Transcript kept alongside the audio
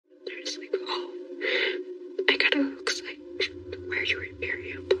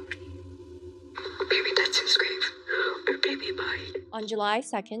On July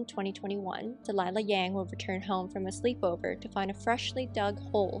 2nd, 2021, Delila Yang would return home from a sleepover to find a freshly dug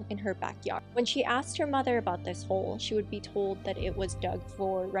hole in her backyard. When she asked her mother about this hole, she would be told that it was dug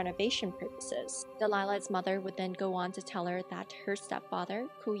for renovation purposes. Delila's mother would then go on to tell her that her stepfather,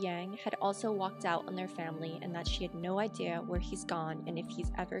 Ku Yang, had also walked out on their family and that she had no idea where he's gone and if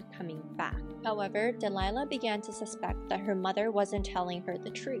he's ever coming back. However, Delila began to suspect that her mother wasn't telling her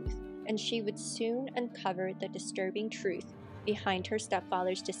the truth, and she would soon uncover the disturbing truth behind her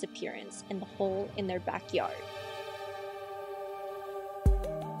stepfather's disappearance in the hole in their backyard.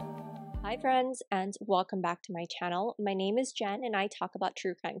 Hi friends, and welcome back to my channel. My name is Jen and I talk about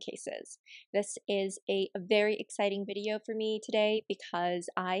true crime cases. This is a very exciting video for me today because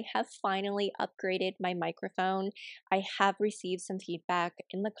I have finally upgraded my microphone. I have received some feedback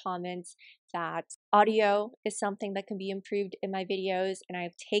in the comments that audio is something that can be improved in my videos, and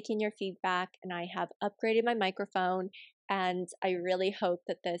I've taken your feedback and I have upgraded my microphone, and I really hope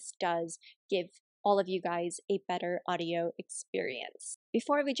that this does give all of you guys a better audio experience.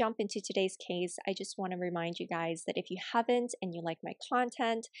 Before we jump into today's case, I just want to remind you guys that if you haven't and you like my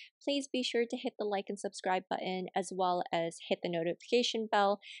content, please be sure to hit the like and subscribe button as well as hit the notification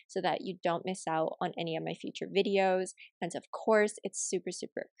bell so that you don't miss out on any of my future videos. And of course, it's super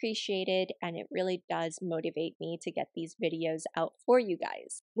appreciated and it really does motivate me to get these videos out for you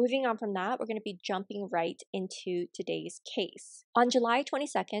guys. Moving on from that, we're going to be jumping right into today's case. On July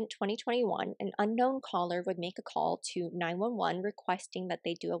 22nd, 2021, an unknown caller would make a call to 911 requesting that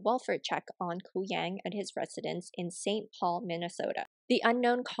they do a welfare check on Ku Yang at his residence in St. Paul, Minnesota. The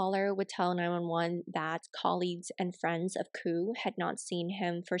unknown caller would tell 911 that colleagues and friends of Ku had not seen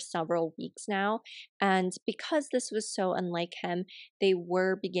him for several weeks now, and because this was so unlike him, they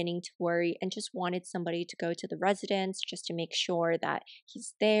were beginning to worry and just wanted somebody to go to the residence just to make sure that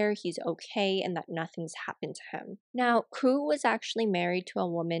he's there, he's okay, and that nothing's happened to him. Now, Ku was actually married to a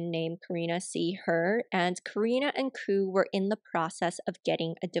woman named Karina and Karina and Ku were in the process of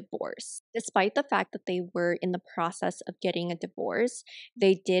getting a divorce. Despite the fact that they were in the process of getting a divorce,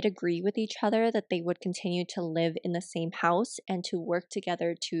 they did agree with each other that they would continue to live in the same house and to work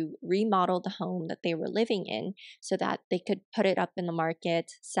together to remodel the home that they were living in so that they could put it up in the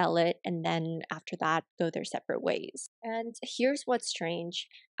market, sell it, and then after that go their separate ways. And here's what's strange.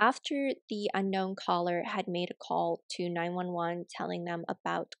 After the unknown caller had made a call to 911 telling them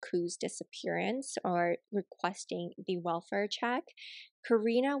about Ku's disappearance or requesting the welfare check,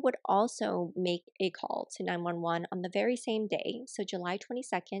 Karina would also make a call to 911 on the very same day, so July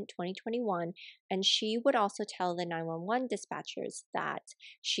 22nd, 2021, and she would also tell the 911 dispatchers that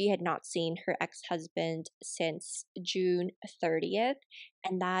she had not seen her ex-husband since June 30th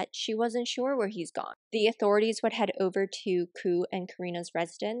and that she wasn't sure where he's gone. The authorities would head over to Ku and Karina's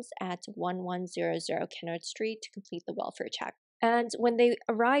residence at 1100 Kennard Street to complete the welfare check. And when they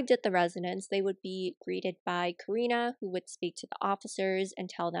arrived at the residence, they would be greeted by Karina, who would speak to the officers and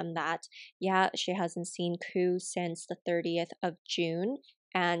tell them that, yeah, she hasn't seen Ku since the 30th of June,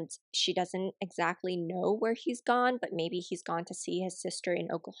 and she doesn't exactly know where he's gone, but maybe he's gone to see his sister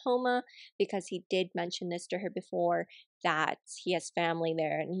in Oklahoma, because he did mention this to her before, that he has family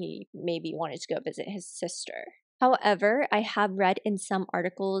there and he maybe wanted to go visit his sister. However, I have read in some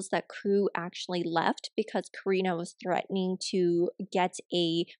articles that Ku actually left because Karina was threatening to get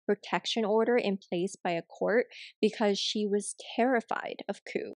a protection order in place by a court because she was terrified of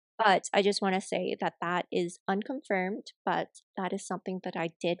Ku. But I just want to say that that is unconfirmed, but that is something that I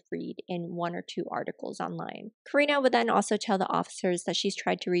did read in one or two articles online. Karina would then also tell the officers that she's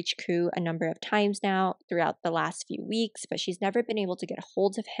tried to reach Ku a number of times now throughout the last few weeks, but she's never been able to get a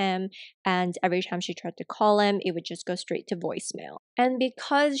hold of him, and every time she tried to call him, it would just go straight to voicemail. And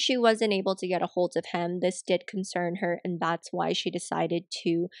because she wasn't able to get a hold of him, this did concern her, and that's why she decided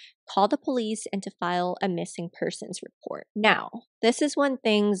to call the police and to file a missing persons report. Now, this is when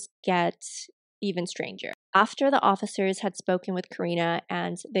things get even stranger. After the officers had spoken with Karina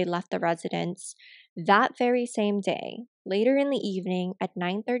and they left the residence, that very same day, later in the evening at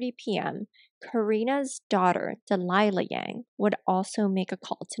 9:30 p.m., Karina's daughter, Delila Yang, would also make a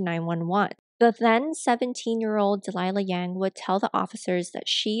call to 911. The then 17-year-old Delila Yang would tell the officers that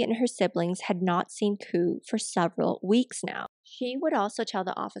she and her siblings had not seen Ku for several weeks now. She would also tell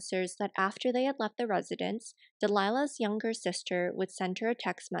the officers that after they had left the residence, Delila's younger sister would send her a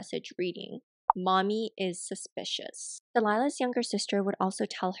text message reading, "Mommy is suspicious." Delilah's younger sister would also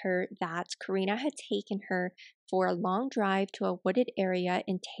tell her that Karina had taken her for a long drive to a wooded area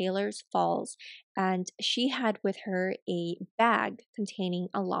in Taylor's Falls, and she had with her a bag containing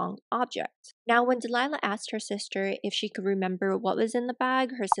a long object. Now, when Delilah asked her sister if she could remember what was in the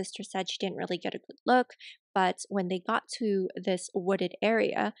bag, her sister said she didn't really get a good look, but when they got to this wooded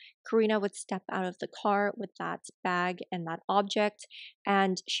area, Karina would step out of the car with that bag and that object,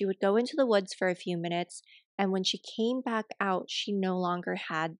 and she would go into the woods for a few minutes. And when she came back out, she no longer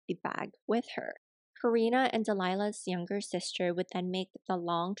had the bag with her. Karina and Delilah's younger sister would then make the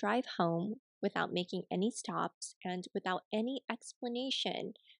long drive home without making any stops and without any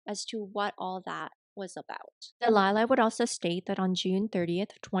explanation as to what all that was about. Delilah would also state that on June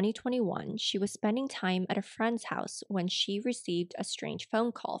 30th, 2021, she was spending time at a friend's house when she received a strange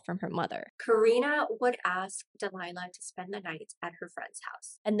phone call from her mother. Karina would ask Delilah to spend the night at her friend's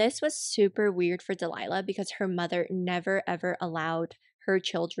house. And this was super weird for Delilah because her mother never ever allowed her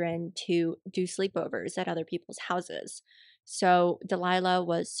children to do sleepovers at other people's houses. So Delilah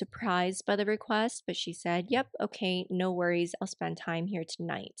was surprised by the request, but she said, "Yep, okay, no worries. I'll spend time here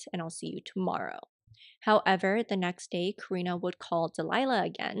tonight and I'll see you tomorrow." However, the next day, Karina would call Delilah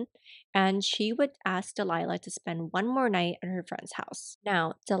again, and she would ask Delilah to spend one more night at her friend's house.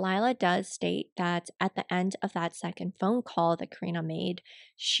 Now, Delilah does state that at the end of that second phone call that Karina made,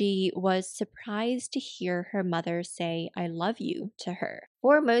 she was surprised to hear her mother say, "I love you" to her.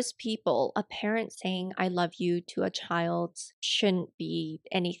 For most people, a parent saying "I love you" to a child shouldn't be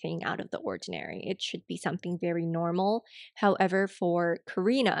anything out of the ordinary. It should be something very normal. However, for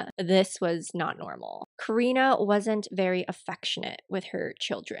Karina, this was not normal. Karina wasn't very affectionate with her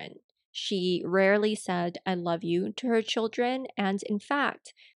children. She rarely said "I love you" to her children, and in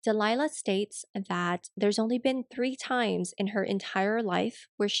fact, Delilah states that there's only been 3 times in her entire life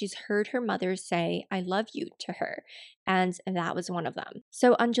where she's heard her mother say "I love you" to her, and that was one of them.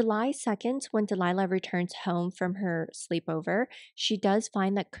 So on July 2nd, when Delilah returns home from her sleepover, she does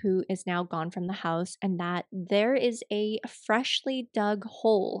find that Ku is now gone from the house and that there is a freshly dug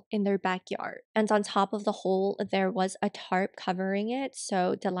hole in their backyard. And on top of the hole, there was a tarp covering it,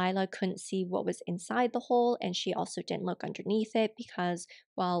 so Delilah couldn't see what was inside the hole, and she also didn't look underneath it because,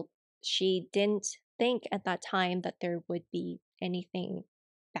 well, she didn't think at that time that there would be anything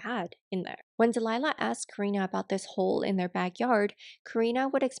bad in there. When Delilah asked Karina about this hole in their backyard, Karina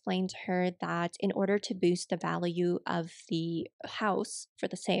would explain to her that in order to boost the value of the house for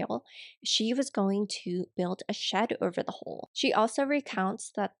the sale, she was going to build a shed over the hole. She also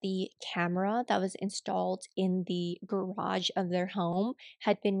recounts that the camera that was installed in the garage of their home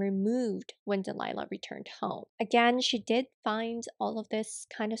had been removed when Delilah returned home. Again, she did find all of this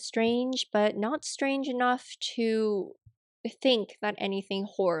kind of strange, but not strange enough to think that anything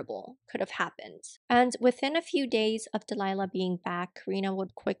horrible could have happened. And within a few days of Delilah being back, Karina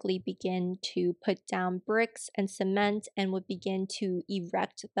would quickly begin to put down bricks and cement and would begin to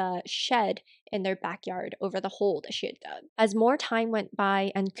erect the shed in their backyard over the hole that she had dug. As more time went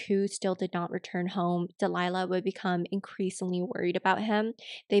by and Ku still did not return home, Delilah would become increasingly worried about him.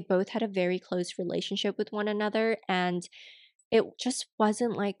 They both had a very close relationship with one another, and it just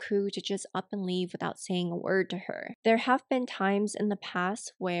wasn't like Ku to just up and leave without saying a word to her. There have been times in the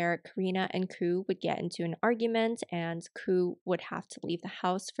past where Karina and Ku would get into an argument and Ku would have to leave the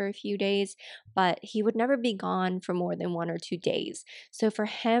house for a few days, but he would never be gone for more than 1 or 2 days. So for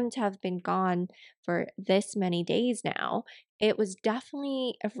him to have been gone for this many days now, it was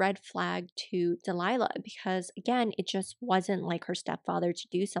definitely a red flag to Delilah because, again, it just wasn't like her stepfather to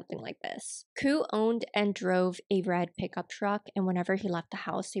do something like this. Ku owned and drove a red pickup truck, and whenever he left the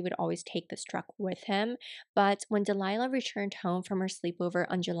house, he would always take this truck with him. But when Delilah returned home from her sleepover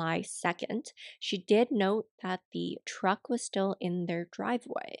on July 2nd, she did note that the truck was still in their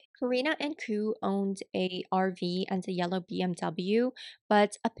driveway. Karina and Ku owned a RV and a yellow BMW,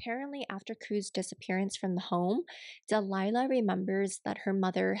 but apparently after Ku's disappearance from the home, Delilah remembers that her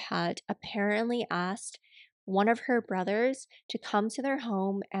mother had apparently asked one of her brothers to come to their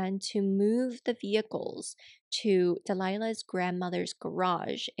home and to move the vehicles to Delilah's grandmother's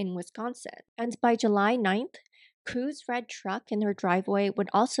garage in Wisconsin. And by July 9th, Ku's red truck in their driveway would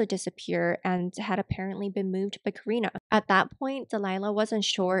also disappear and had apparently been moved by Karina. At that point, Delilah wasn't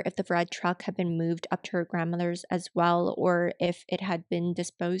sure if the red truck had been moved up to her grandmother's as well or if it had been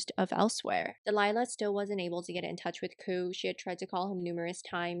disposed of elsewhere. Delilah still wasn't able to get in touch with Ku. She had tried to call him numerous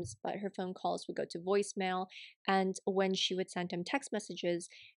times, but her phone calls would go to voicemail, and when she would send him text messages,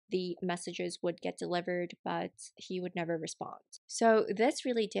 the messages would get delivered, but he would never respond. So this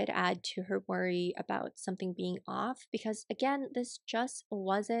really did add to her worry about something being off because, again, this just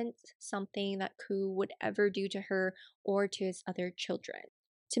wasn't something that Ku would ever do to her or to his other children.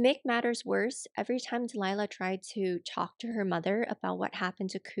 To make matters worse, every time Delilah tried to talk to her mother about what happened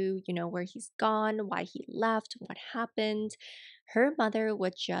to Ku, where he's gone, why he left, what happened, her mother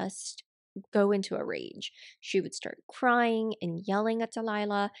would just go into a rage. She would start crying and yelling at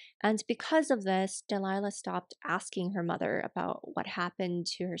Delilah, and because of this, Delilah stopped asking her mother about what happened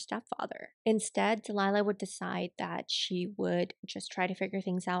to her stepfather. Instead, Delilah would decide that she would just try to figure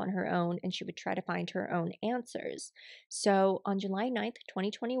things out on her own and she would try to find her own answers. So on July 9th,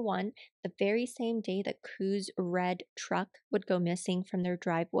 2021, the very same day that Ku's red truck would go missing from their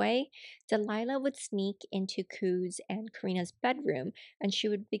driveway, Delilah would sneak into Ku's and Karina's bedroom and she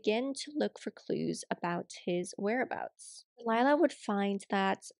would begin to look for clues about his whereabouts. Delilah would find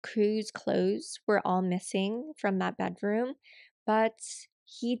that Ku's clothes were all missing from that bedroom, but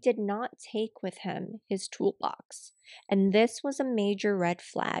he did not take with him his toolbox. And this was a major red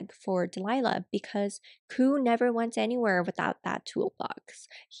flag for Delilah because Ku never went anywhere without that toolbox.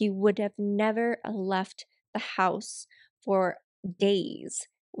 He would have never left the house for days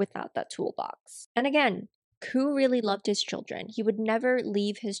without that toolbox. And again, Ku really loved his children. He would never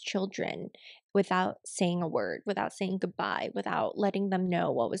leave his children without saying a word, without saying goodbye, without letting them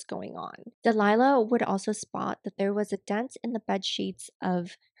know what was going on. Delilah would also spot that there was a dent in the bed sheets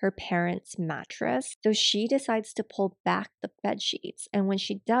of her parents' mattress, so she decides to pull back the bed sheets. And when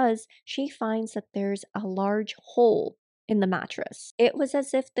she does, she finds that there's a large hole in the mattress. It was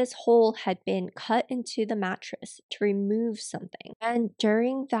as if this hole had been cut into the mattress to remove something. And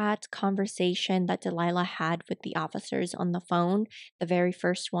during that conversation that Delilah had with the officers on the phone, the very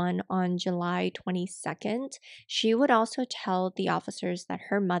first one on July 22nd, she would also tell the officers that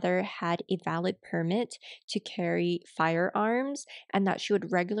her mother had a valid permit to carry firearms and that she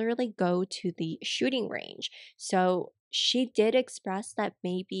would regularly go to the shooting range. So she did express that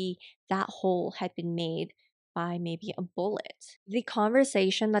maybe that hole had been made by maybe a bullet. The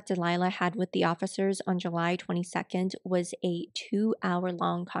conversation that Delilah had with the officers on July 22nd was a 2-hour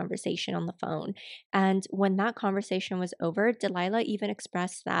long conversation on the phone. And when that conversation was over, Delilah even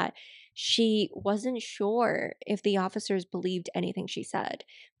expressed that she wasn't sure if the officers believed anything she said.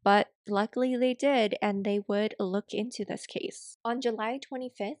 But luckily they did, and they would look into this case. On July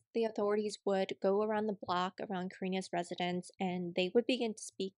 25th, the authorities would go around the block around Karina's residence and they would begin to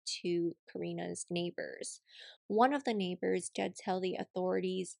speak to Karina's neighbors. One of the neighbors did tell the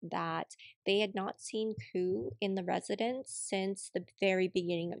authorities that they had not seen Ku in the residence since the very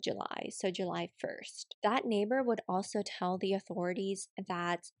beginning of July, so July 1st. That neighbor would also tell the authorities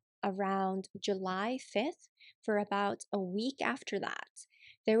that around July 5th, for about a week after that,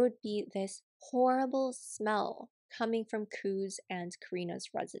 there would be this horrible smell coming from Ku's and Karina's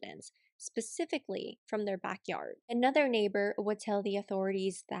residence, specifically from their backyard. Another neighbor would tell the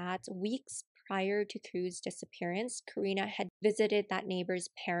authorities that weeks prior to Ku's disappearance, Karina had visited that neighbor's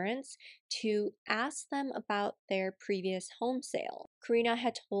parents to ask them about their previous home sale. Karina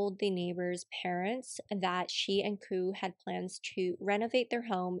had told the neighbor's parents that she and Ku had plans to renovate their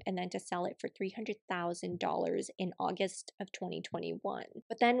home and then to sell it for $300,000 in August of 2021.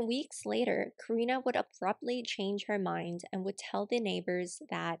 But then weeks later, Karina would abruptly change her mind and would tell the neighbors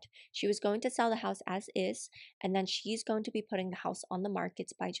that she was going to sell the house as is and then she's going to be putting the house on the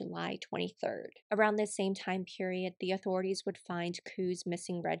market by July 23rd. Around this same time period, the authorities would find Ku's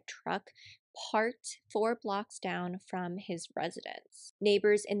missing red truck parked 4 blocks down from his residence.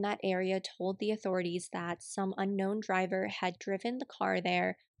 Neighbors in that area told the authorities that some unknown driver had driven the car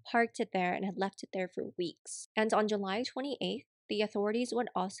there, parked it there, and had left it there for weeks. And on July 28th, the authorities would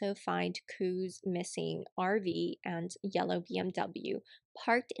also find Ku's missing RV and yellow BMW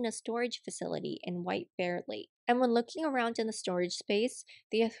parked in a storage facility in White Bear Lake. And when looking around in the storage space,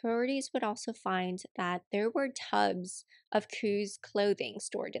 the authorities would also find that there were tubs of Ku's clothing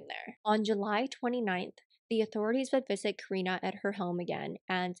stored in there. On July 29th, the authorities would visit Karina at her home again,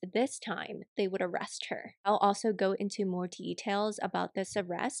 and this time they would arrest her. I'll also go into more details about this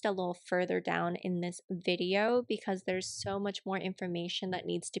arrest a little further down in this video because there's so much more information that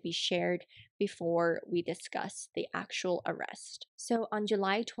needs to be shared before we discuss the actual arrest. So on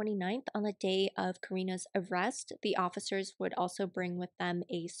July 29th, on the day of Karina's arrest, the officers would also bring with them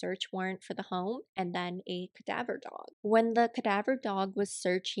a search warrant for the home and then a cadaver dog. When the cadaver dog was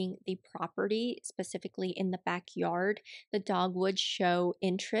searching the property, specifically in the backyard, the dog would show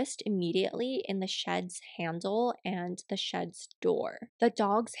interest immediately in the shed's handle and the shed's door. The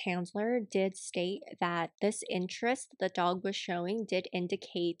dog's handler did state that this interest the dog was showing did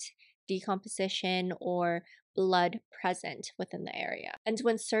indicate decomposition or blood present within the area. And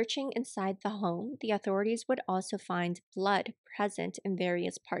when searching inside the home, the authorities would also find blood present in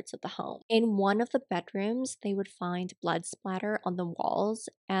various parts of the home. In one of the bedrooms, they would find blood splatter on the walls,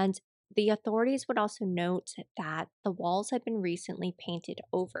 and the authorities would also note that the walls had been recently painted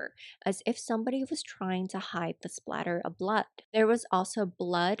over, as if somebody was trying to hide the splatter of blood. There was also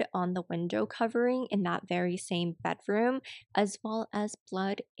blood on the window covering in that very same bedroom, as well as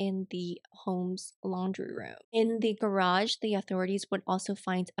blood in the home's laundry room. In the garage, the authorities would also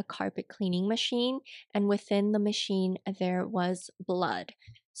find a carpet cleaning machine, and within the machine, there was blood.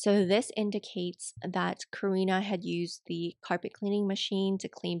 So, this indicates that Karina had used the carpet cleaning machine to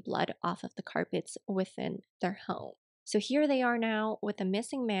clean blood off of the carpets within their home. So, here they are now with a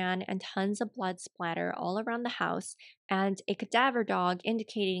missing man and tons of blood splatter all around the house, and a cadaver dog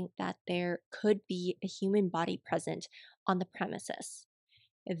indicating that there could be a human body present on the premises.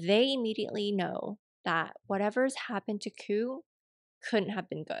 They immediately know that whatever's happened to Ku couldn't have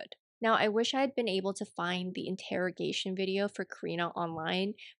been good. Now, I wish I had been able to find the interrogation video for Karina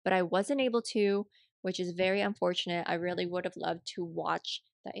online, but I wasn't able to, which is very unfortunate. I really would have loved to watch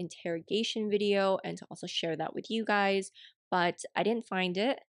the interrogation video and to also share that with you guys, but I didn't find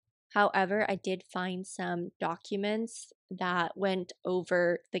it. However, I did find some documents that went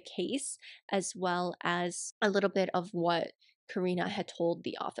over the case, as well as a little bit of what Karina had told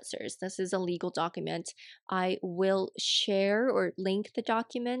the officers. This is a legal document. I will share or link the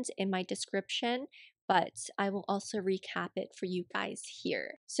document in my description, but I will also recap it for you guys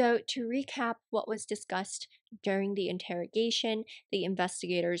here. So, to recap what was discussed during the interrogation, the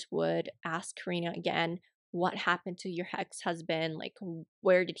investigators would ask Karina again, what happened to your ex-husband? Like,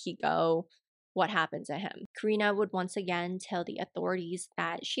 where did he go? What happened to him? Karina would once again tell the authorities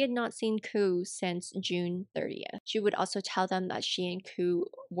that she had not seen Ku since June 30th. She would also tell them that she and Ku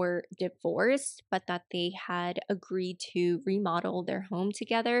were divorced, but that they had agreed to remodel their home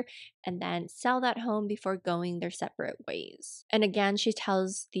together and then sell that home before going their separate ways. And again, she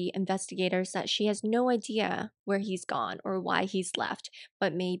tells the investigators that she has no idea where he's gone or why he's left,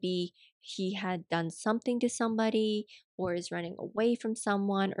 but maybe he had done something to somebody or is running away from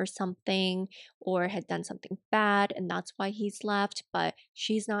someone or something, or had done something bad and that's why he's left, but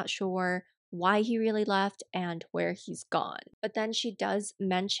she's not sure why he really left and where he's gone. But then she does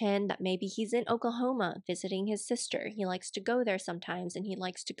mention that maybe he's in Oklahoma visiting his sister. He likes to go there sometimes and he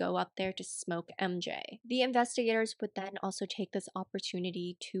likes to go up there to smoke MJ. The investigators would then also take this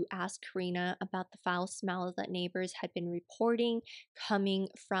opportunity to ask Karina about the foul smell that neighbors had been reporting coming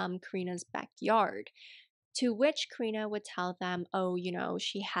from Karina's backyard. To which Karina would tell them, oh,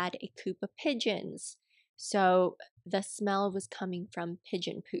 she had a coop of pigeons. So the smell was coming from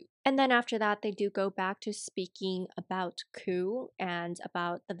pigeon poop. And then after that, they do go back to speaking about Ku and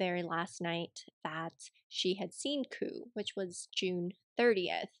about the very last night that she had seen Ku, which was June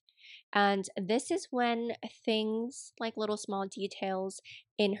 30th. And this is when things like little small details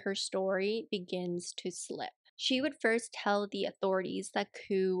in her story begins to slip. She would first tell the authorities that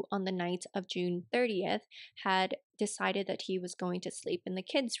Ku, on the night of June 30th, had decided that he was going to sleep in the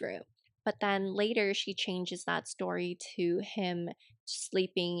kids' room. But then later she changes that story to him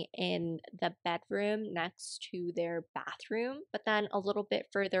sleeping in the bedroom next to their bathroom. But then a little bit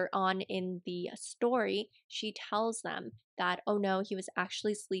further on in the story, she tells them that, oh no, he was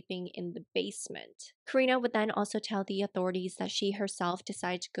actually sleeping in the basement. Karina would then also tell the authorities that she herself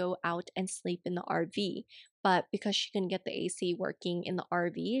decided to go out and sleep in the RV. But because she couldn't get the AC working in the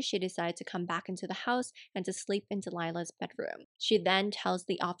RV, she decided to come back into the house and to sleep in Delila's bedroom. She then tells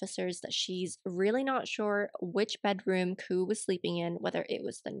the officers that she's really not sure which bedroom Ku was sleeping in, whether it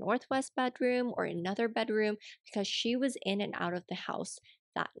was the northwest bedroom or another bedroom, because she was in and out of the house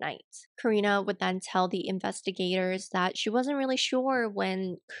that night. Karina would then tell the investigators that she wasn't really sure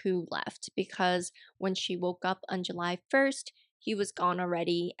when Ku left, because when she woke up on July 1st, he was gone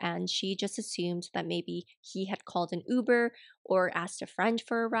already, and she just assumed that maybe he had called an Uber or asked a friend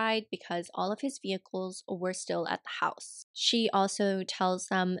for a ride because all of his vehicles were still at the house. She also tells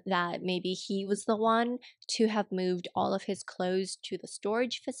them that maybe he was the one to have moved all of his clothes to the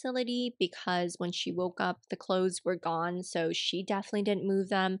storage facility because when she woke up, the clothes were gone, so she definitely didn't move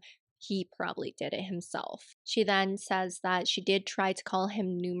them. He probably did it himself. She then says that she did try to call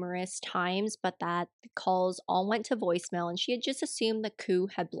him numerous times, but that the calls all went to voicemail and she had just assumed that Ku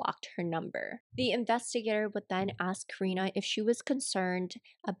had blocked her number. The investigator would then ask Karina if she was concerned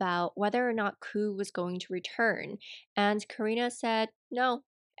about whether or not Ku was going to return, and Karina said no,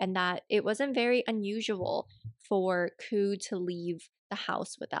 and that it wasn't very unusual for Ku to leave the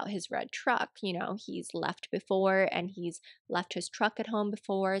house without his red truck. He's left before and he's left his truck at home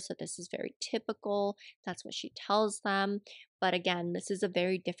before, so this is very typical. That's what she tells them. But again, this is a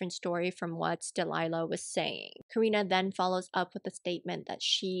very different story from what Delila was saying. Karina then follows up with a statement that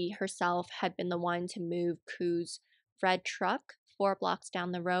she herself had been the one to move Ku's red truck 4 blocks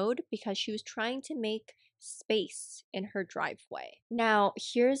down the road because she was trying to make space in her driveway. Now,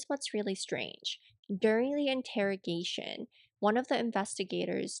 here's what's really strange. During the interrogation, one of the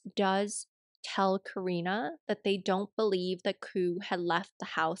investigators does tell Karina that they don't believe that Ku had left the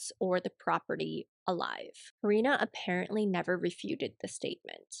house or the property alive. Karina apparently never refuted the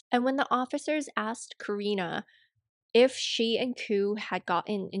statement. And when the officers asked Karina if she and Ku had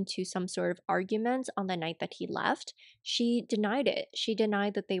gotten into some sort of argument on the night that he left, she denied it. She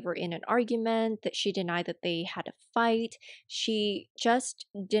denied that they were in an argument, that she denied that they had a fight. She just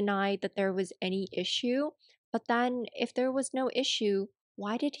denied that there was any issue. But then, if there was no issue,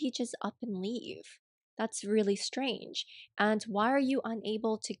 why did he just up and leave? That's really strange. And why are you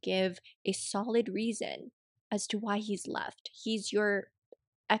unable to give a solid reason as to why he's left? He's your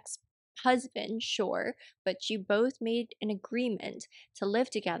ex-husband, sure, but you both made an agreement to live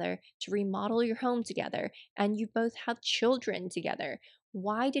together, to remodel your home together, and you both have children together.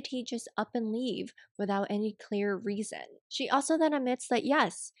 Why did he just up and leave without any clear reason? She also then admits that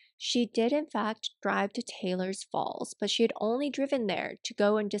yes, she did in fact drive to Taylor's Falls, but she had only driven there to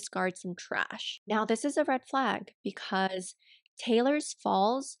go and discard some trash. Now, this is a red flag because Taylor's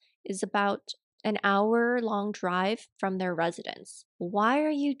Falls is about an hour-long drive from their residence. Why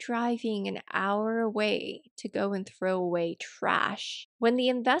are you driving an hour away to go and throw away trash? When the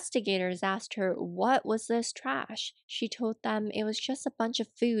investigators asked her what was this trash, she told them it was just a bunch of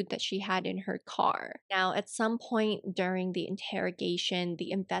food that she had in her car. Now, at some point during the interrogation, the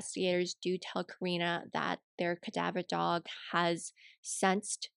investigators do tell Karina that their cadaver dog has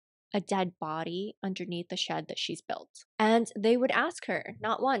sensed a dead body underneath the shed that she's built. And they would ask her,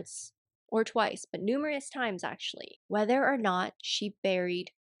 not once or twice, but numerous times actually, whether or not she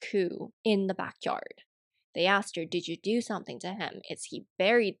buried Ku in the backyard. They asked her, did you do something to him? Is he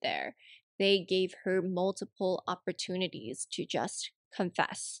buried there? They gave her multiple opportunities to just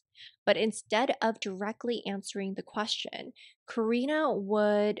confess. But instead of directly answering the question, Karina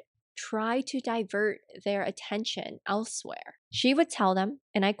would try to divert their attention elsewhere. She would tell them,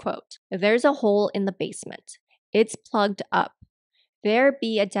 and I quote, "There's a hole in the basement. It's plugged up. There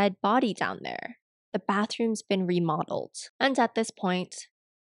be a dead body down there. The bathroom's been remodeled." And at this point,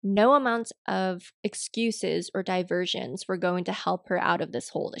 no amount of excuses or diversions were going to help her out of this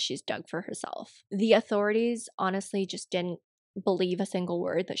hole that she's dug for herself. The authorities honestly just didn't believe a single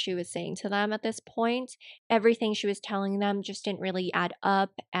word that she was saying to them at this point. Everything she was telling them just didn't really add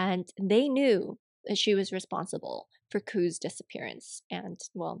up, and they knew that she was responsible for Ku's disappearance and,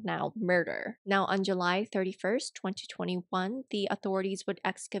 well, now murder. Now, on July 31st, 2021, the authorities would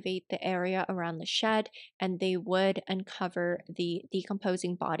excavate the area around the shed and they would uncover the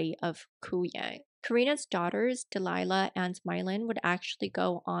decomposing body of Ku Yang. Karina's daughters, Delila and Mylin, would actually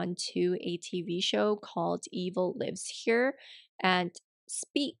go on to a TV show called Evil Lives Here and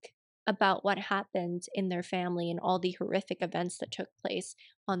speak about what happened in their family and all the horrific events that took place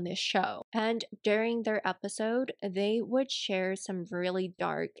on this show. And during their episode, they would share some really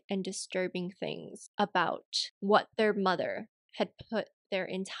dark and disturbing things about what their mother had put their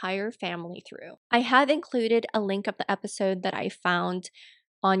entire family through. I have included a link of the episode that I found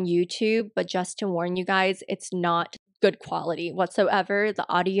on YouTube, but just to warn you guys, it's not good quality whatsoever. The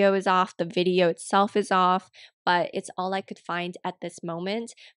audio is off, the video itself is off, but it's all I could find at this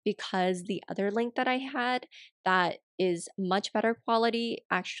moment because the other link that I had that is much better quality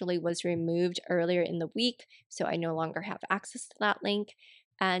actually was removed earlier in the week, so I no longer have access to that link.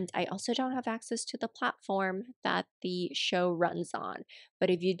 And I also don't have access to the platform that the show runs on. But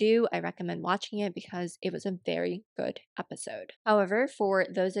if you do, I recommend watching it because it was a very good episode. However, for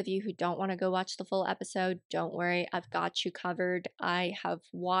those of you who don't want to go watch the full episode, don't worry, I've got you covered. I have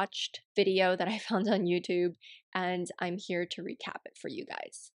watched video that I found on YouTube and I'm here to recap it for you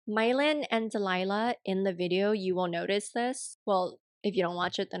guys. Mylin and Delila in the video, you will notice this. Well, if you don't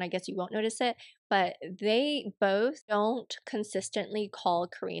watch it, then I guess you won't notice it. But they both don't consistently call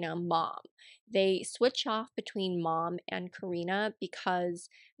Karina mom. They switch off between mom and Karina because,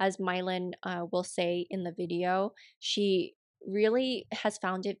 as Mylin will say in the video, she really has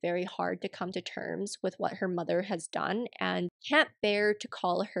found it very hard to come to terms with what her mother has done and can't bear to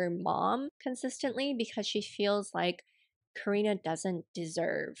call her mom consistently because she feels like Karina doesn't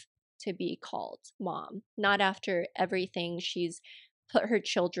deserve to be called mom. Not after everything she's put her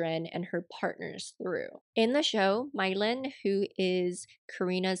children and her partners through. In the show, Mylin, who is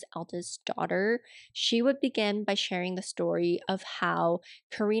Karina's eldest daughter, she would begin by sharing the story of how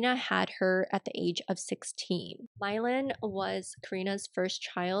Karina had her at the age of 16. Mylin was Karina's first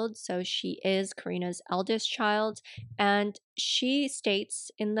child, so she is Karina's eldest child, and she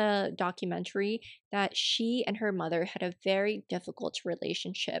states in the documentary that she and her mother had a very difficult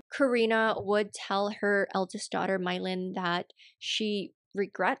relationship. Karina would tell her eldest daughter, Mylin, that she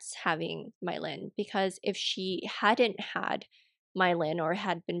regrets having Mylin because if she hadn't had Mylin or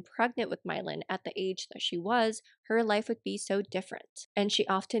had been pregnant with Mylin at the age that she was, her life would be so different. And she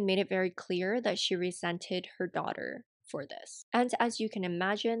often made it very clear that she resented her daughter for this. And as you can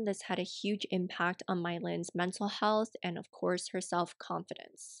imagine, this had a huge impact on Mylin's mental health and, of course, her self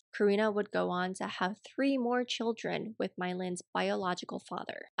confidence. Karina would go on to have 3 more children with Mylin's biological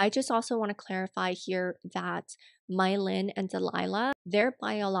father. I just also want to clarify here that Mylin and Delila, their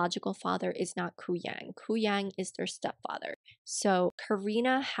biological father is not Ku Yang. Ku Yang is their stepfather. So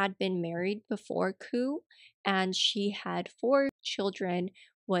Karina had been married before Ku, and she had 4 children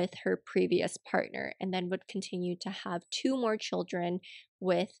with her previous partner, and then would continue to have 2 more children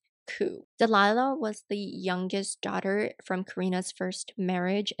with Ku. Delila was the youngest daughter from Karina's first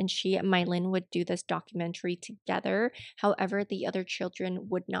marriage, and she and Mylin would do this documentary together. However, the other children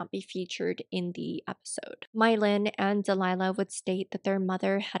would not be featured in the episode. Mylin and Delila would state that their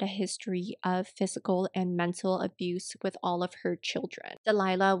mother had a history of physical and mental abuse with all of her children.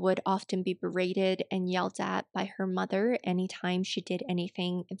 Delila would often be berated and yelled at by her mother anytime she did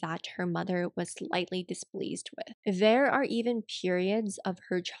anything that her mother was slightly displeased with. There are even periods of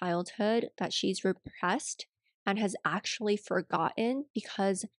her childhood that she's repressed and has actually forgotten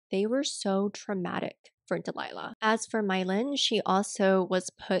because they were so traumatic for Delila. As for Mylin, she also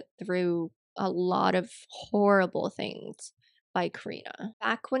was put through a lot of horrible things by Karina.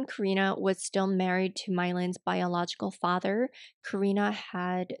 Back when Karina was still married to Mylin's biological father, Karina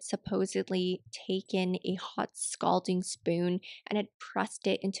had supposedly taken a hot scalding spoon and had pressed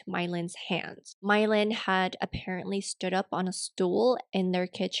it into Mylin's hands. Mylin had apparently stood up on a stool in their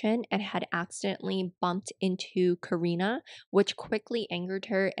kitchen and had accidentally bumped into Karina, which quickly angered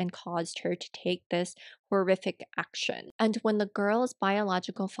her and caused her to take this horrific action. And when the girl's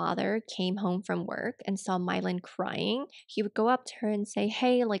biological father came home from work and saw Mylin crying, he would go up to her and say,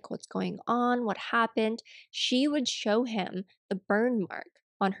 "Hey, like, what's going on? What happened?" She would show him the burn mark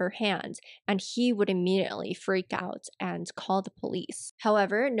on her hand, and he would immediately freak out and call the police.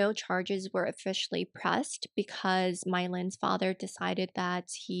 However, no charges were officially pressed because Mylin's father decided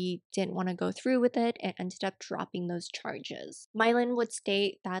that he didn't want to go through with it and ended up dropping those charges. Mylin would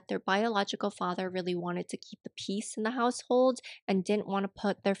state that their biological father really wanted to keep the peace in the household and didn't want to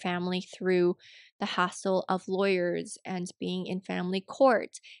put their family through the hassle of lawyers and being in family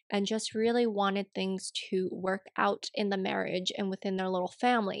court, and just really wanted things to work out in the marriage and within their little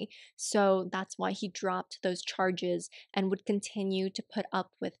family. So that's why he dropped those charges and would continue to put up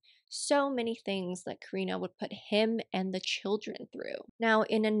with so many things that Karina would put him and the children through. Now,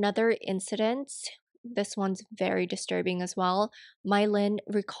 in another incident, this one's very disturbing as well. Mylin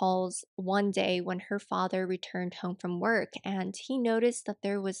recalls one day when her father returned home from work and he noticed that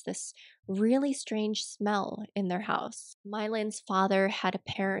there was this really strange smell in their house. Mylin's father had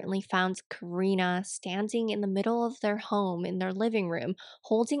apparently found Karina standing in the middle of their home in their living room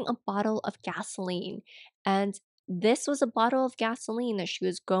holding a bottle of gasoline. And this was a bottle of gasoline that she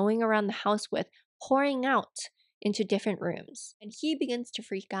was going around the house with, pouring out into different rooms. And he begins to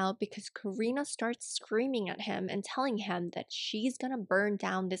freak out because Karina starts screaming at him and telling him that she's gonna burn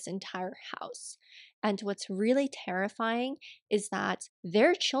down this entire house. And what's really terrifying is that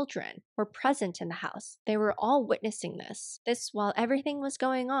their children were present in the house. They were all witnessing this. While everything was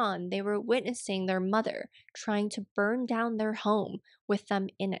going on, they were witnessing their mother trying to burn down their home with them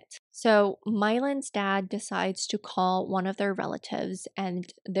in it. So Mylin's dad decides to call one of their relatives,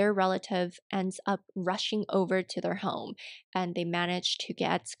 and their relative ends up rushing over to their home, and they manage to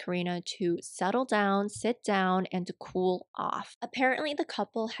get Karina to settle down, sit down, and to cool off. Apparently, the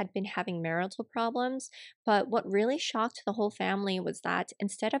couple had been having marital problems, but what really shocked the whole family was that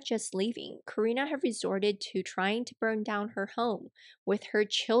instead of just leaving, Karina had resorted to trying to burn down her home with her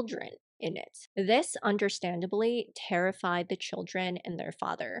children in it. This understandably terrified the children and their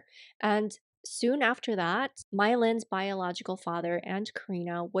father. And soon after that, Mylin's biological father and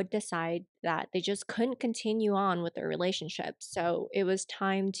Karina would decide that they just couldn't continue on with their relationship, so it was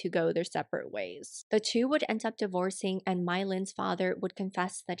time to go their separate ways. The two would end up divorcing, and Mylin's father would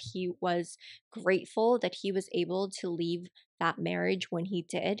confess that he was grateful that he was able to leave that marriage when he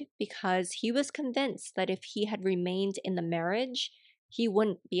did, because he was convinced that if he had remained in the marriage, he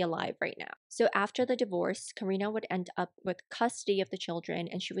wouldn't be alive right now. So after the divorce, Karina would end up with custody of the children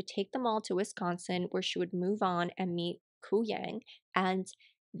and she would take them all to Wisconsin where she would move on and meet Ku Yang, and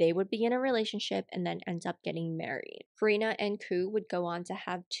they would begin a relationship and then end up getting married. Karina and Ku would go on to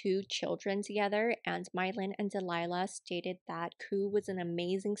have two children together, and Mylin and Delila stated that Ku was an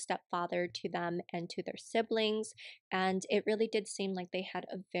amazing stepfather to them and to their siblings, and it really did seem like they had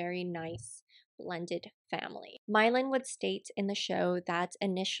a very nice blended family. Mylin would state in the show that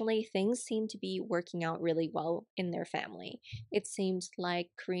initially things seemed to be working out really well in their family. It seemed like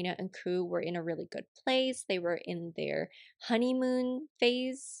Karina and Ku were in a really good place. They were in their honeymoon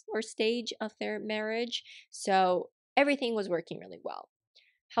phase or stage of their marriage, so everything was working really well.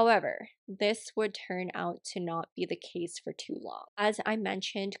 However, this would turn out to not be the case for too long. As I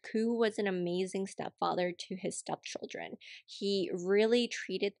mentioned, Ku was an amazing stepfather to his stepchildren. He really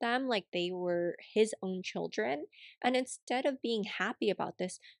treated them like they were his own children, and instead of being happy about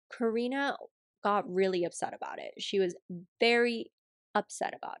this, Karina got really upset about it. She was very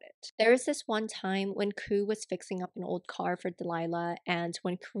upset about it. There was this one time when Ku was fixing up an old car for Delilah, and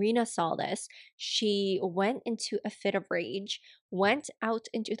when Karina saw this, she went into a fit of rage, went out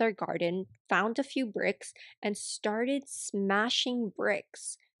into their garden, found a few bricks, and started smashing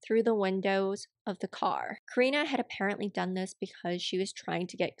bricks through the windows of the car. Karina had apparently done this because she was trying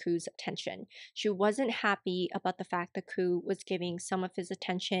to get Ku's attention. She wasn't happy about the fact that Ku was giving some of his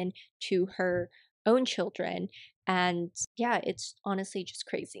attention to her own children, and yeah, it's honestly just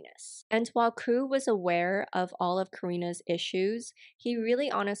craziness. And while Ku was aware of all of Karina's issues, he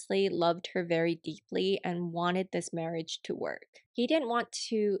really honestly loved her very deeply and wanted this marriage to work. He didn't want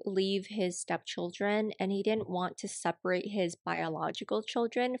to leave his stepchildren and he didn't want to separate his biological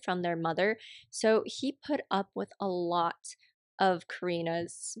children from their mother, so he put up with a lot of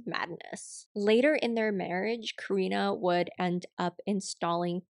Karina's madness. Later in their marriage, Karina would end up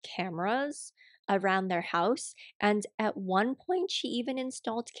installing cameras around their house, and at one point she even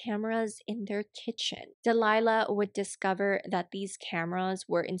installed cameras in their kitchen. Delilah would discover that these cameras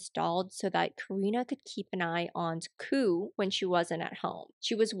were installed so that Karina could keep an eye on Ku when she wasn't at home.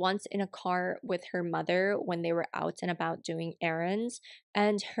 She was once in a car with her mother when they were out and about doing errands,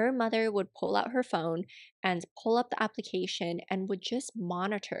 and her mother would pull out her phone and pull up the application and would just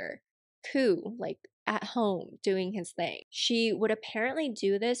monitor Ku, like at home doing his thing. She would apparently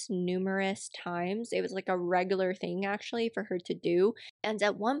do this numerous times. It was like a regular thing actually for her to do. And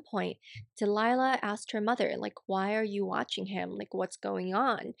at one point, Delilah asked her mother, like, why are you watching him? Like, what's going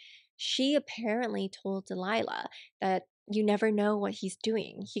on? She apparently told Delilah that you never know what he's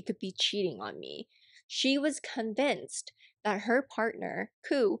doing. He could be cheating on me. She was convinced that her partner,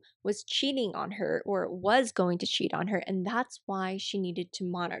 Ku, was cheating on her or was going to cheat on her, and that's why she needed to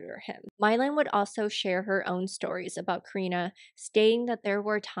monitor him. Mylin would also share her own stories about Karina, stating that there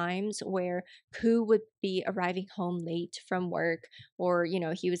were times where Ku would be arriving home late from work, or,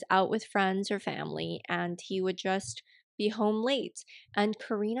 he was out with friends or family, and he would just be home late, and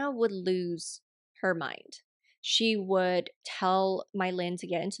Karina would lose her mind. She would tell Mylin to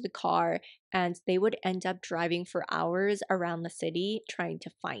get into the car, and they would end up driving for hours around the city trying to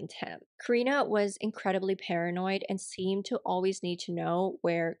find him. Karina was incredibly paranoid and seemed to always need to know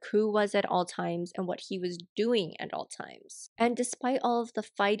where Ku was at all times and what he was doing at all times. And despite all of the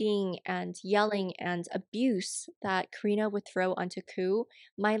fighting and yelling and abuse that Karina would throw onto Ku,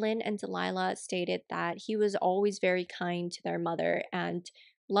 Mylin and Delilah stated that he was always very kind to their mother and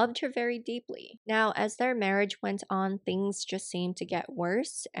loved her very deeply. Now, as their marriage went on, things just seemed to get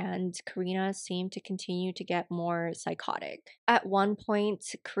worse, and Karina seemed to continue to get more psychotic. At one point,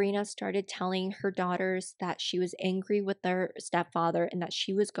 Karina started telling her daughters that she was angry with their stepfather and that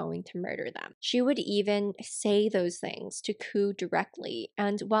she was going to murder them. She would even say those things to Ku directly,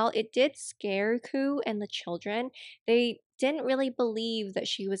 and while it did scare Ku and the children, they didn't really believe that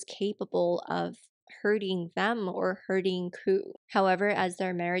she was capable of hurting them or hurting Ku. However, as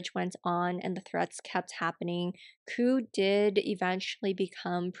their marriage went on and the threats kept happening, Ku did eventually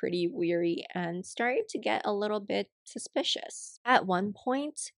become pretty weary and started to get a little bit suspicious. At one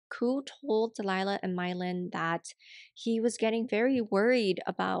point, Ku told Delilah and Mylin that he was getting very worried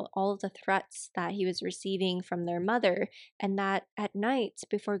about all of the threats that he was receiving from their mother, and that at night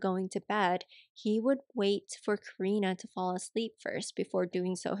before going to bed, he would wait for Karina to fall asleep first before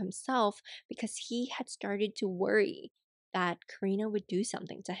doing so himself because he had started to worry that Karina would do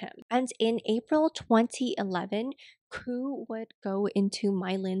something to him. And in April 2011, Koo would go into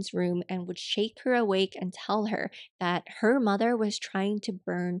Mylin's room and would shake her awake and tell her that her mother was trying to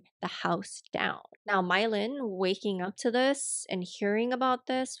burn the house down. Now, Mylin, waking up to this and hearing about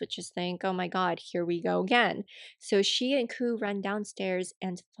this, would just think, oh my god, here we go again. So she and Koo run downstairs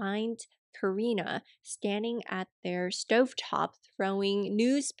and find Karina standing at their stovetop throwing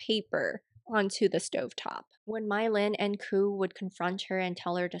newspaper onto the stovetop. When Mylin and Koo would confront her and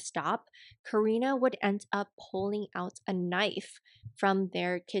tell her to stop, Karina would end up pulling out a knife from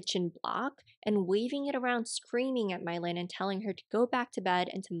their kitchen block and waving it around, screaming at Mylin and telling her to go back to bed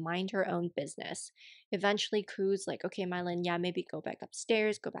and to mind her own business. Eventually, Koo's like, okay, Mylin, yeah, maybe go back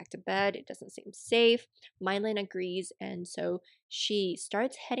upstairs, go back to bed. It doesn't seem safe. Mylin agrees, and so she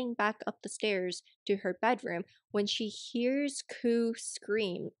starts heading back up the stairs to her bedroom when she hears Koo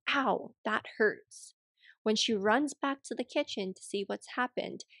scream, ow, that hurts. When she runs back to the kitchen to see what's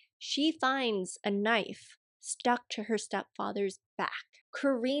happened, she finds a knife stuck to her stepfather's back.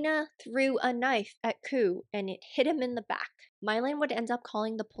 Karina threw a knife at Koo and it hit him in the back. Mylin would end up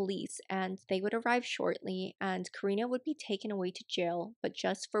calling the police and they would arrive shortly, and Karina would be taken away to jail, but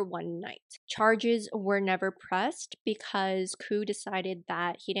just for one night. Charges were never pressed because Koo decided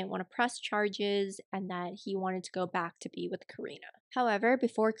that he didn't want to press charges and that he wanted to go back to be with Karina. However,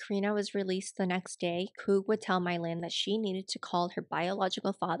 before Karina was released the next day, Koo would tell Mylin that she needed to call her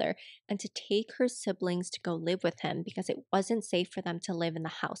biological father and to take her siblings to go live with him because it wasn't safe for them to live in the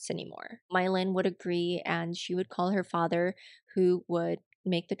house anymore. Mylin would agree and she would call her father, who would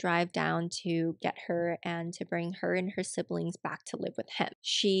make the drive down to get her and to bring her and her siblings back to live with him.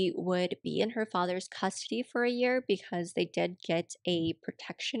 She would be in her father's custody for a year because they did get a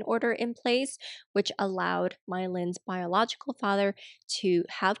protection order in place, which allowed Mylin's biological father to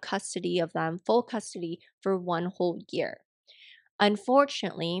have custody of them, full custody, for one whole year.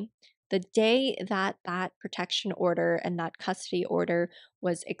 Unfortunately, the day that that protection order and that custody order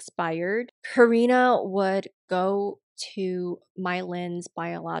was expired, Karina would go to Mylin's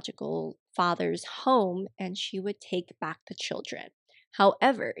biological father's home and she would take back the children.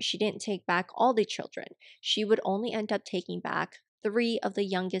 However, she didn't take back all the children. She would only end up taking back 3 of the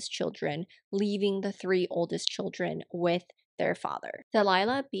youngest children, leaving the 3 oldest children with their father.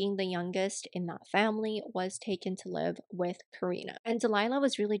 Delila, being the youngest in that family, was taken to live with Karina. And Delila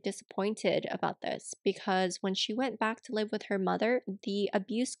was really disappointed about this because when she went back to live with her mother, the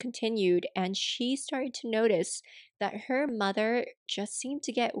abuse continued and she started to notice that her mother just seemed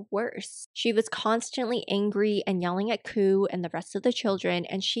to get worse. She was constantly angry and yelling at Koo and the rest of the children,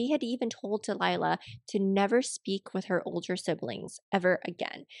 and she had even told Delila to never speak with her older siblings ever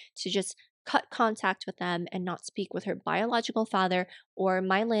again, to just cut contact with them and not speak with her biological father or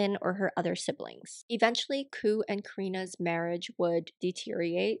Mylin or her other siblings. Eventually, Koo and Karina's marriage would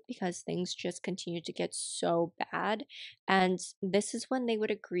deteriorate because things just continued to get so bad. And this is when they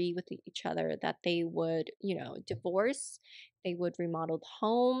would agree with each other that they would, divorce, they would remodel the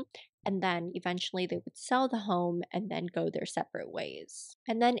home, and then eventually they would sell the home and then go their separate ways.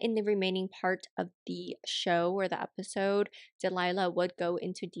 And then in the remaining part of the show or the episode, Delila would go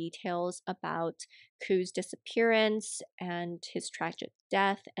into details about Koo's disappearance and his tragic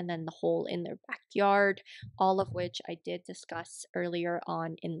death, and then the hole in their backyard, all of which I did discuss earlier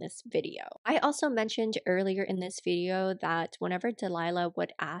on in this video. I also mentioned earlier in this video that whenever Delila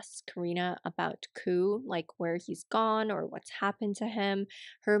would ask Karina about Koo, like where he's gone or what's happened to him,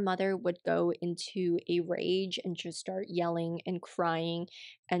 her mother would go into a rage and just start yelling and crying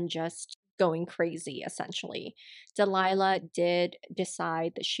and just going crazy, essentially. Delila did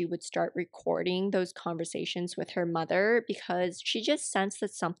decide that she would start recording those conversations with her mother because she just sensed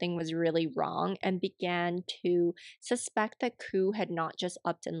that something was really wrong and began to suspect that Koo had not just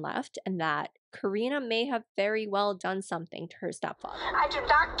upped and left and that Karina may have very well done something to her stepfather. I do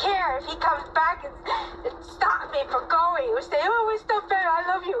not care if he comes back and stop me from going or say, oh, we're still better, I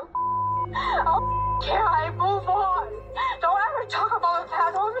love you. I don't care, I move on. Don't ever talk about the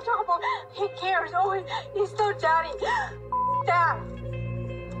past, don't ever talk about, he cares, oh, he's still daddy. Dad.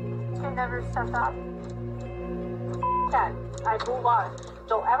 He never stepped up. Dad, I move on.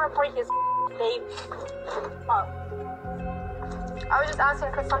 Don't ever bring his name up. I was just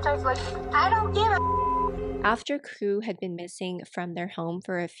asking because sometimes, like, I don't give a After Ku had been missing from their home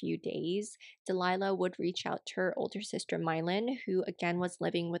for a few days, Delila would reach out to her older sister Mylin, who again was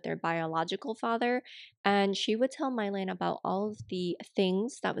living with their biological father, and she would tell Mylin about all of the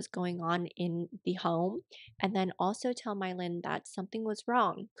things that was going on in the home, and then also tell Mylin that something was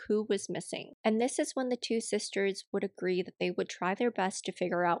wrong. Ku was missing. And this is when the two sisters would agree that they would try their best to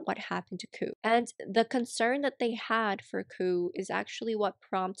figure out what happened to Ku. And the concern that they had for Ku is actually what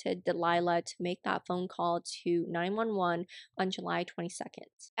prompted Delila to make that phone call to 911 on July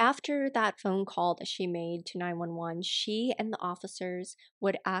 22nd. After that phone call that she made to 911, she and the officers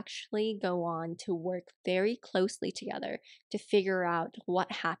would actually go on to work very closely together to figure out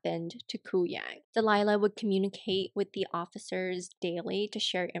what happened to Ku Yang. Delila would communicate with the officers daily to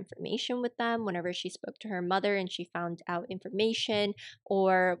share information with them whenever she spoke to her mother and she found out information,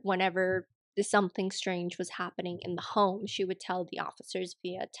 or whenever something strange was happening in the home, she would tell the officers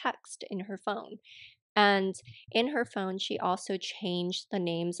via text in her phone. And in her phone, she also changed the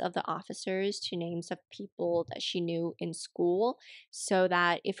names of the officers to names of people that she knew in school so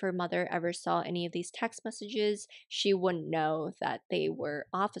that if her mother ever saw any of these text messages, she wouldn't know that they were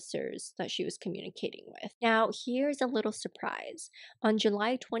officers that she was communicating with. Now, here's a little surprise. On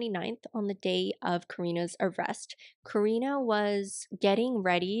July 29th, on the day of Karina's arrest, Karina was getting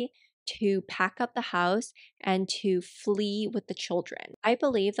ready to pack up the house and to flee with the children. I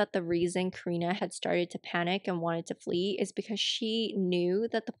believe that the reason Karina had started to panic and wanted to flee is because she knew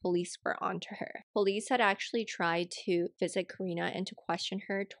that the police were onto her. Police had actually tried to visit Karina and to question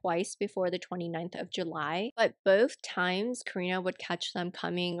her twice before the 29th of July, but both times Karina would catch them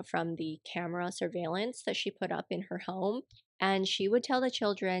coming from the camera surveillance that she put up in her home, and she would tell the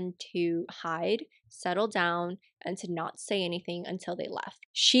children to hide, settle down, and to not say anything until they left.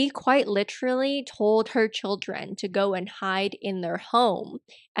 She quite literally told her children to go and hide in their home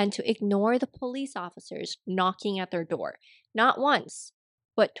and to ignore the police officers knocking at their door. Not once,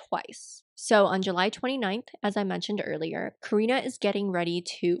 but twice. So on July 29th, as I mentioned earlier, Karina is getting ready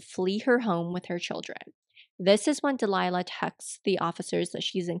to flee her home with her children. This is when Delila texts the officers that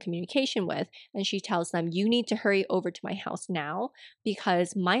she's in communication with, and she tells them, "You need to hurry over to my house now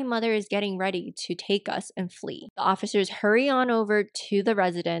because my mother is getting ready to take us and flee." The officers hurry on over to the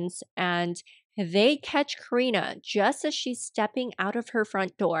residence and they catch Karina just as she's stepping out of her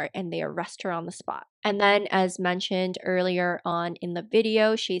front door and they arrest her on the spot. And then, as mentioned earlier on in the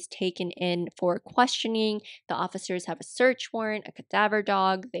video, she's taken in for questioning. The officers have a search warrant, a cadaver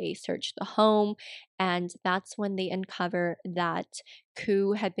dog. They search the home, and that's when they uncover that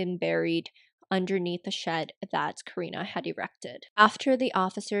Ku had been buried underneath the shed that Karina had erected. After the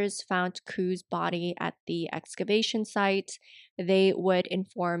officers found Ku's body at the excavation site, they would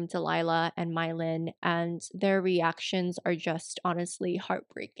inform Delila and Mylin, and their reactions are just honestly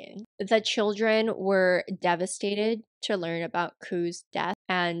heartbreaking. The children were devastated to learn about Ku's death,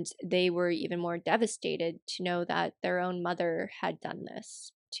 and they were even more devastated to know that their own mother had done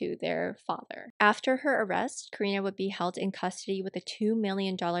this to their father. After her arrest, Karina would be held in custody with a $2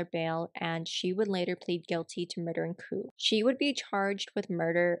 million bail, and she would later plead guilty to murdering Ku. She would be charged with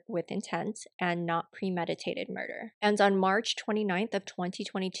murder with intent and not premeditated murder. And on March 29th of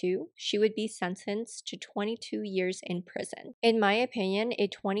 2022, she would be sentenced to 22 years in prison. In my opinion, a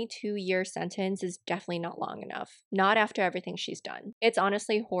 22-year sentence is definitely not long enough. Not after everything she's done. It's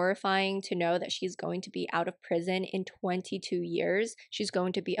honestly horrifying to know that she's going to be out of prison in 22 years. She's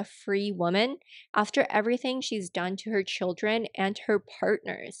going to be a free woman after everything she's done to her children and her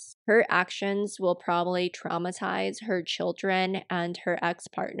partners. Her actions will probably traumatize her children and her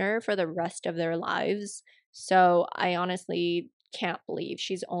ex-partner for the rest of their lives. So I honestly can't believe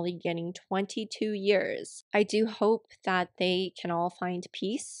she's only getting 22 years. I do hope that they can all find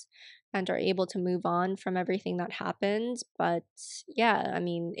peace and are able to move on from everything that happened. But yeah, I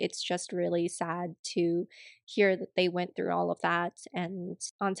mean, it's just really sad to hear that they went through all of that. And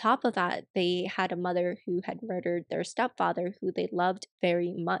on top of that, they had a mother who had murdered their stepfather, who they loved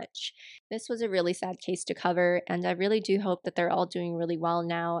very much. This was a really sad case to cover, and I really do hope that they're all doing really well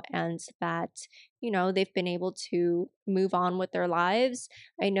now and that, they've been able to move on with their lives.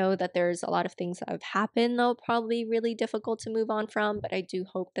 I know that there's a lot of things that have happened, though, probably really difficult to move on from, but I do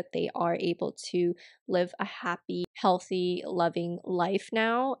hope that they are able to live a happy, healthy, loving life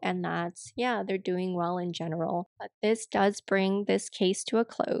now, and that, yeah, they're doing well in general. But this does bring this case to a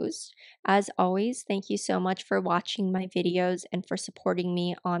close. As always, thank you so much for watching my videos and for supporting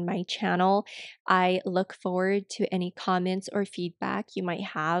me on my channel. I look forward to any comments or feedback you might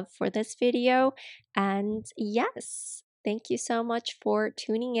have for this video. And yes, thank you so much for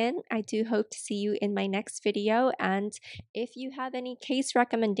tuning in. I do hope to see you in my next video. And if you have any case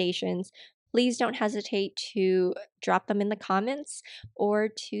recommendations, please don't hesitate to drop them in the comments or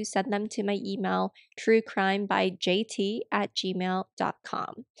to send them to my email,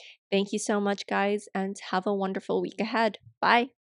 truecrimebyjt@gmail.com. Thank you so much, guys, and have a wonderful week ahead. Bye.